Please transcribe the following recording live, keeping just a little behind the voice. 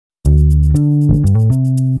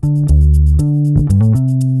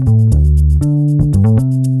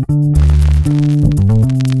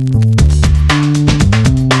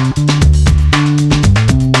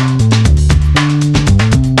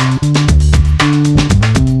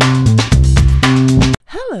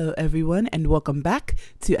everyone, and welcome back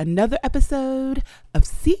to another episode of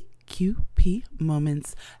CQP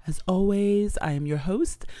Moments. As always, I am your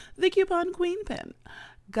host, the Coupon Queen Pin.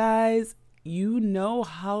 Guys, you know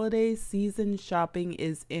holiday season shopping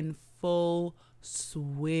is in full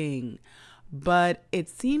swing, but it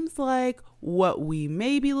seems like what we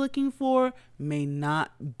may be looking for may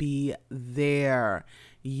not be there.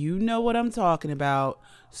 You know what I'm talking about,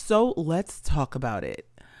 so let's talk about it.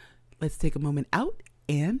 Let's take a moment out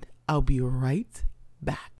and I'll be right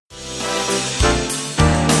back.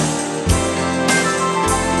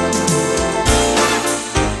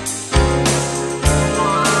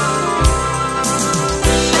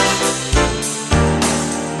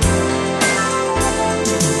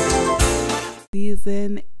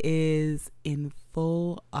 Season is in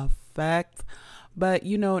full effect. But,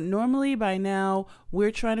 normally by now,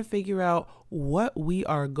 we're trying to figure out what we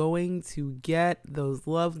are going to get those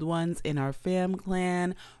loved ones in our fam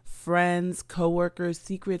clan, friends, coworkers,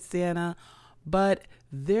 Secret Santa. But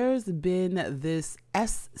there's been this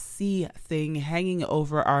SC thing hanging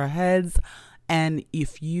over our heads. And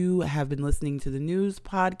if you have been listening to the news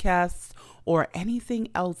podcasts or anything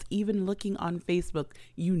else, even looking on Facebook,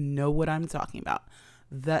 you know what I'm talking about.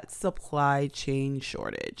 That supply chain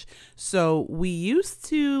shortage. So we used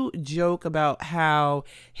to joke about how,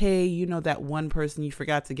 hey, that one person you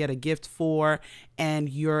forgot to get a gift for and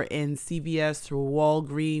you're in CVS or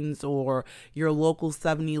Walgreens or your local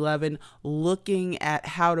 7-Eleven looking at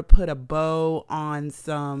how to put a bow on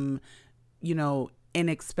some,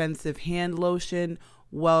 inexpensive hand lotion.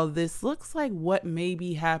 Well, this looks like what may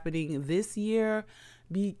be happening this year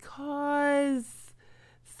because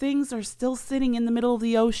things are still sitting in the middle of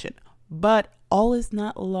the ocean. But all is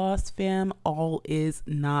not lost, fam. All is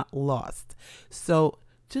not lost. So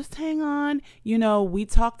just hang on. We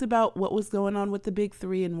talked about what was going on with the big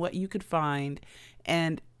three and what you could find.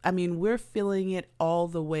 And we're feeling it all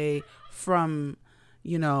the way from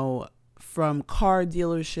car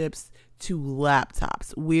dealerships to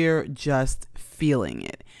laptops. We're just feeling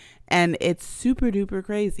it. And it's super duper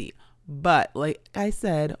crazy. But like I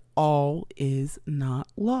said, all is not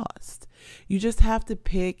lost. You just have to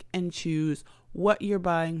pick and choose what you're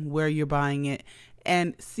buying, where you're buying it,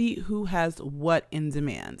 and see who has what in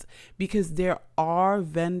demand. Because there are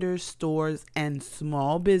vendors, stores, and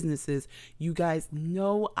small businesses. You guys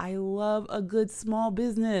know I love a good small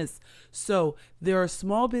business. So there are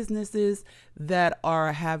small businesses that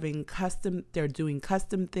are they're doing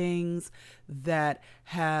custom things that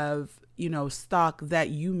have stock that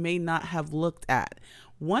you may not have looked at.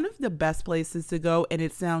 One of the best places to go, and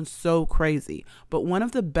it sounds so crazy, but one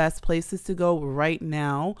of the best places to go right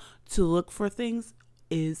now to look for things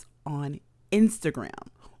is on Instagram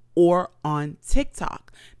or on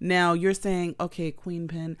TikTok. Now you're saying, okay, Queen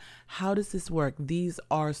Pin, how does this work? These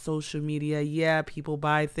are social media. Yeah, people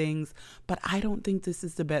buy things, but I don't think this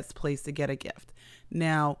is the best place to get a gift.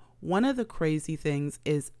 Now, one of the crazy things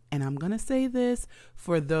is, and I'm going to say this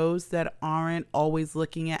for those that aren't always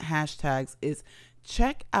looking at hashtags, is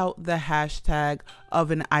check out the hashtag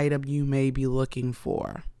of an item you may be looking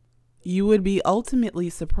for. You would be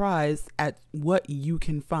ultimately surprised at what you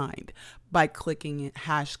can find by clicking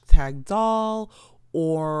hashtag doll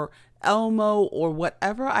or Elmo or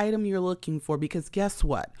whatever item you're looking for. Because guess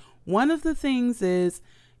what? One of the things is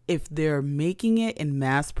if they're making it in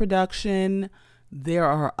mass production, there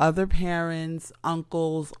are other parents,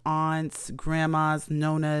 uncles, aunts, grandmas,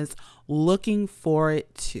 nonas looking for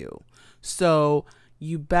it too. So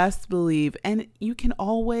you best believe, and you can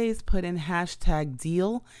always put in hashtag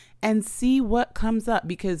deal and see what comes up,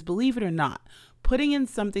 because believe it or not, putting in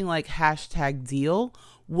something like hashtag deal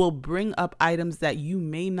will bring up items that you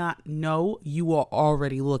may not know you are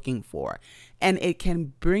already looking for, and it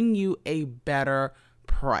can bring you a better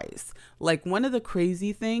price. Like one of the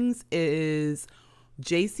crazy things is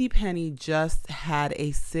JCPenney just had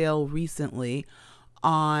a sale recently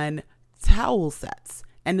on towel sets.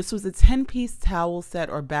 And this was a 10-piece towel set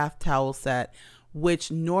or bath towel set,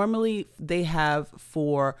 which normally they have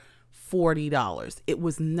for $40. It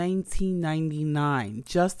was $19.99,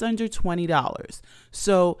 just under $20.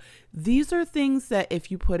 So these are things that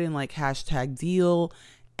if you put in like hashtag deal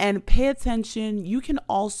and pay attention, you can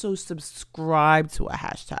also subscribe to a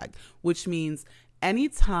hashtag, which means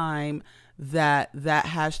anytime that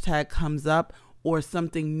hashtag comes up or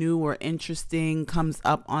something new or interesting comes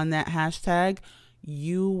up on that hashtag,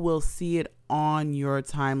 you will see it on your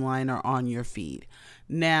timeline or on your feed.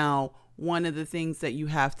 Now, one of the things that you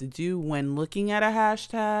have to do when looking at a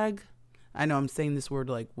hashtag, I know I'm saying this word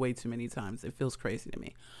like way too many times. It feels crazy to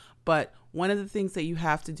me. But one of the things that you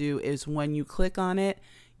have to do is when you click on it,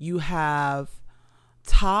 you have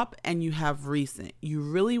top and you have recent. You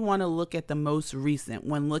really want to look at the most recent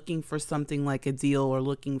when looking for something like a deal or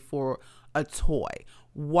looking for a toy.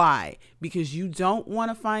 Why? Because you don't want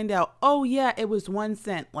to find out, oh yeah, it was 1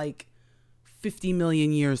 cent like 50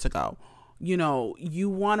 million years ago. You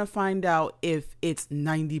want to find out if it's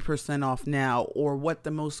 90% off now, or what the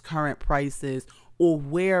most current price is, or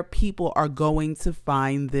where people are going to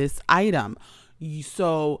find this item.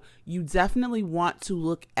 So you definitely want to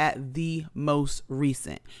look at the most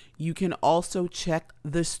recent. You can also check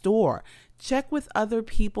the store. Check with other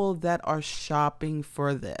people that are shopping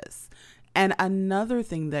for this. And another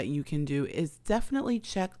thing that you can do is definitely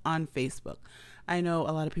check on Facebook. I know a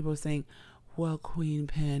lot of people are saying, well, Queen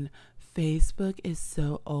Pin, Facebook is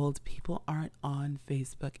so old. People aren't on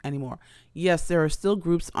Facebook anymore. Yes, there are still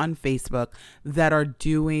groups on Facebook that are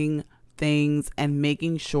doing things and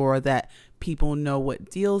making sure that people know what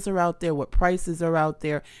deals are out there, what prices are out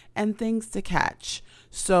there, and things to catch.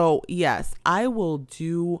 So yes, I will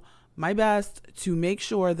do my best to make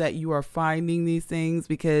sure that you are finding these things,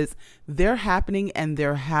 because they're happening and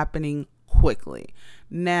they're happening quickly.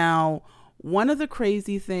 Now, one of the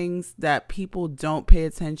crazy things that people don't pay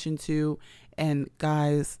attention to, and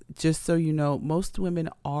guys, just so you know, most women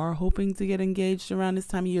are hoping to get engaged around this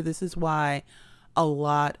time of year. This is why a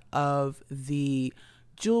lot of the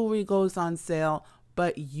jewelry goes on sale,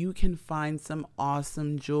 but you can find some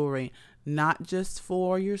awesome jewelry, not just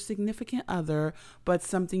for your significant other, but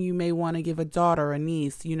something you may want to give a daughter, a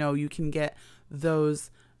niece. You can get those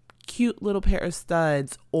cute little pair of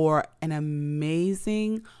studs or an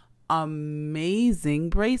amazing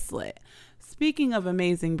bracelet. Speaking of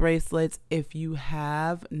amazing bracelets, if you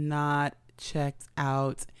have not checked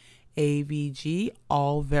out AVG,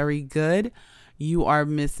 all very good, you are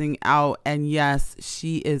missing out. And yes,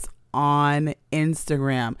 she is on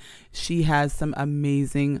Instagram. She has some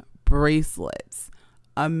amazing bracelets.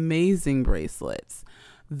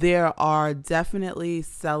 There are definitely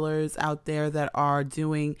sellers out there that are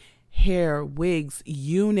doing hair, wigs,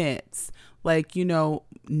 units. Like,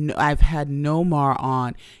 I've had Nomar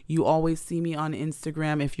on. You always see me on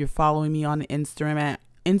Instagram. If you're following me on Instagram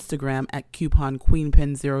at coupon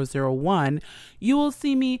queenpin001, you will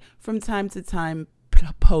see me from time to time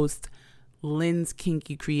post Lynn's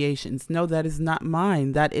Kinky Creations. No, that is not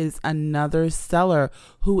mine. That is another seller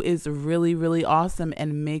who is really, really awesome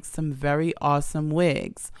and makes some very awesome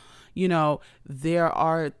wigs. There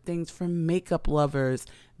are things from makeup lovers.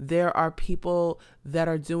 There are people that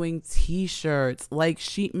are doing t-shirts like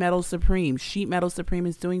Sheet Metal Supreme. Sheet Metal Supreme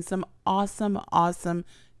is doing some awesome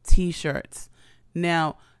t-shirts.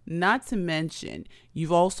 Now, not to mention,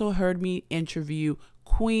 you've also heard me interview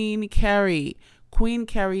Queen Carrie. Queen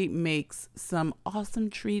Carrie makes some awesome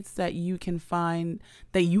treats that you can find,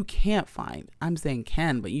 that you can't find. I'm saying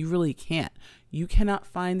can, but you really can't. You cannot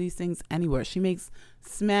find these things anywhere. She makes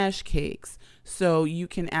smash cakes. So you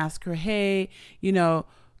can ask her, hey,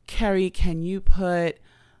 Carrie, can you put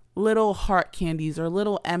little heart candies or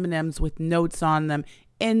little M&Ms with notes on them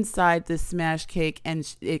inside the smash cake?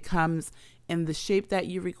 And it comes in the shape that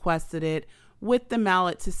you requested it, with the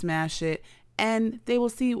mallet to smash it. And they will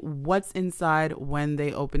see what's inside when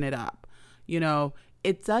they open it up.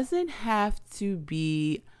 It doesn't have to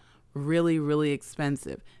be really, really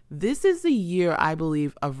expensive. This is the year, I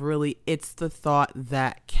believe, of really, it's the thought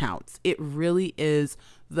that counts. It really is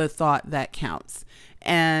the thought that counts.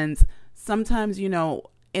 And sometimes,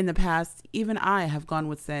 in the past, even I have gone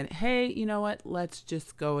with said, hey, you know what? Let's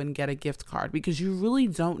just go and get a gift card, because you really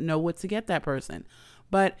don't know what to get that person.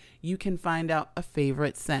 But you can find out a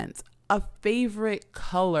favorite scent, a favorite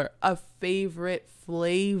color, a favorite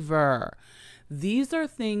flavor. These are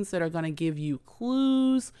things that are going to give you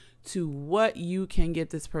clues to what you can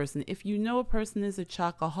get this person. If you know a person is a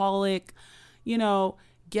chocoholic,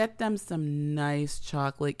 get them some nice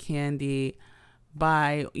chocolate candy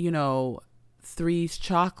by, Three's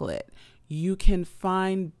Chocolate. You can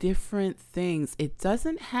find different things. It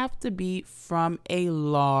doesn't have to be from a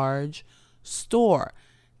large store.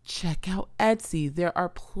 Check out Etsy. There are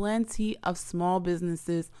plenty of small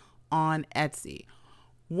businesses on Etsy.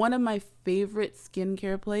 One of my favorite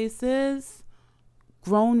skincare places,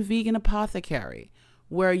 Grown Vegan Apothecary,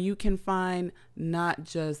 where you can find not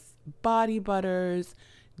just body butters,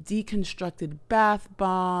 deconstructed bath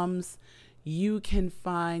bombs. You can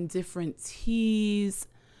find different teas.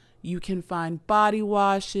 You can find body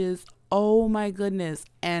washes. Oh my goodness.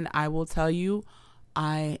 And I will tell you,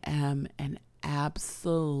 I am an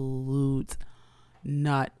absolute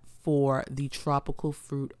nut for the tropical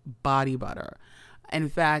fruit body butter. In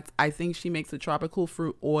fact, I think she makes a tropical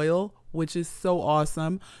fruit oil. which is so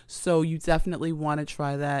awesome. So you definitely want to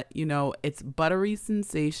try that. You know, it's Buttery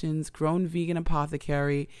Sensations Grown Vegan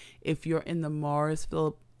Apothecary. If you're in the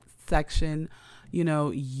Morrisville section, you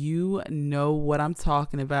know what I'm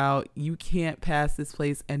talking about. You can't pass this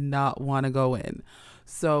place and not want to go in.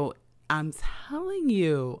 So I'm telling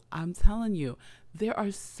you, there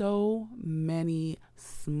are so many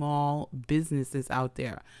small businesses out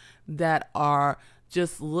there that are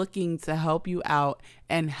just looking to help you out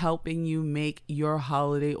and helping you make your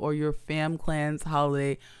holiday or your fam clan's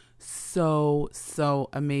holiday so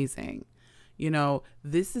amazing. You know,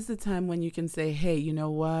 this is the time when you can say, hey, you know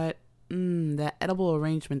what? That edible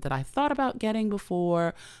arrangement that I thought about getting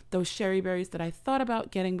before, those sherry berries that I thought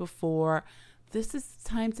about getting before, this is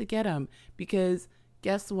time to get them. Because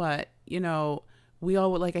guess what? You know, we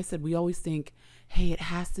all, like I said, we always think, hey, it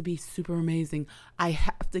has to be super amazing. I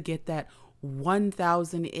have to get that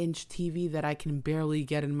 1,000-inch TV that I can barely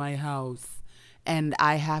get in my house. And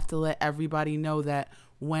I have to let everybody know that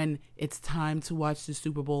when it's time to watch the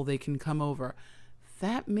Super Bowl, they can come over.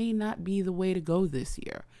 That may not be the way to go this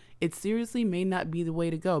year. It seriously may not be the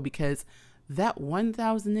way to go, because that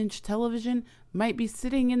 1,000-inch television might be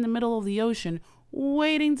sitting in the middle of the ocean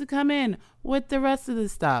waiting to come in with the rest of the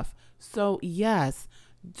stuff. So yes,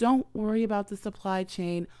 don't worry about the supply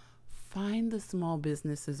chain. Find the small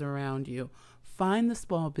businesses around you. Find the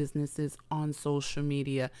small businesses on social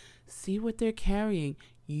media. See what they're carrying.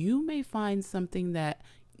 You may find something that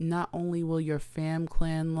not only will your fam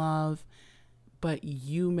clan love, but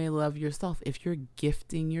you may love yourself if you're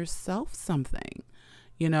gifting yourself something.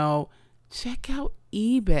 You know, check out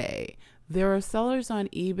eBay. There are sellers on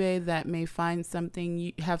eBay that may find something,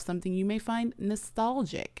 you have something you may find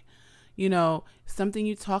nostalgic. You know, something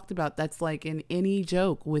you talked about that's like an any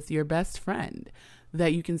joke with your best friend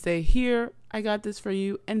that you can say, here, I got this for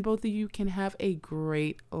you. And both of you can have a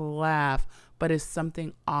great laugh, but it's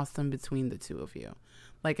something awesome between the two of you.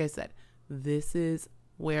 Like I said, this is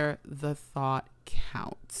where the thought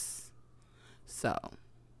counts. So,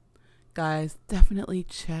 guys, definitely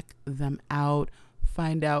check them out.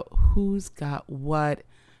 Find out who's got what.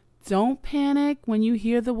 Don't panic when you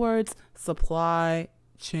hear the words supply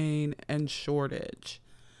chain and shortage.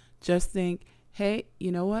 Just think, hey,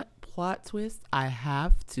 you know what? Plot twist, I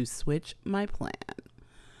have to switch my plan.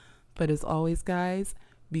 But as always, guys,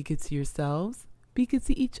 be good to yourselves, be good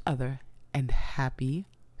to each other, and happy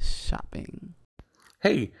shopping.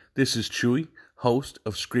 Hey, this is Chewy, host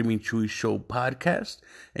of Screaming Chewy Show podcast,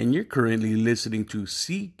 and you're currently listening to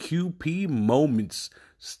CQP Moments.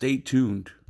 Stay tuned.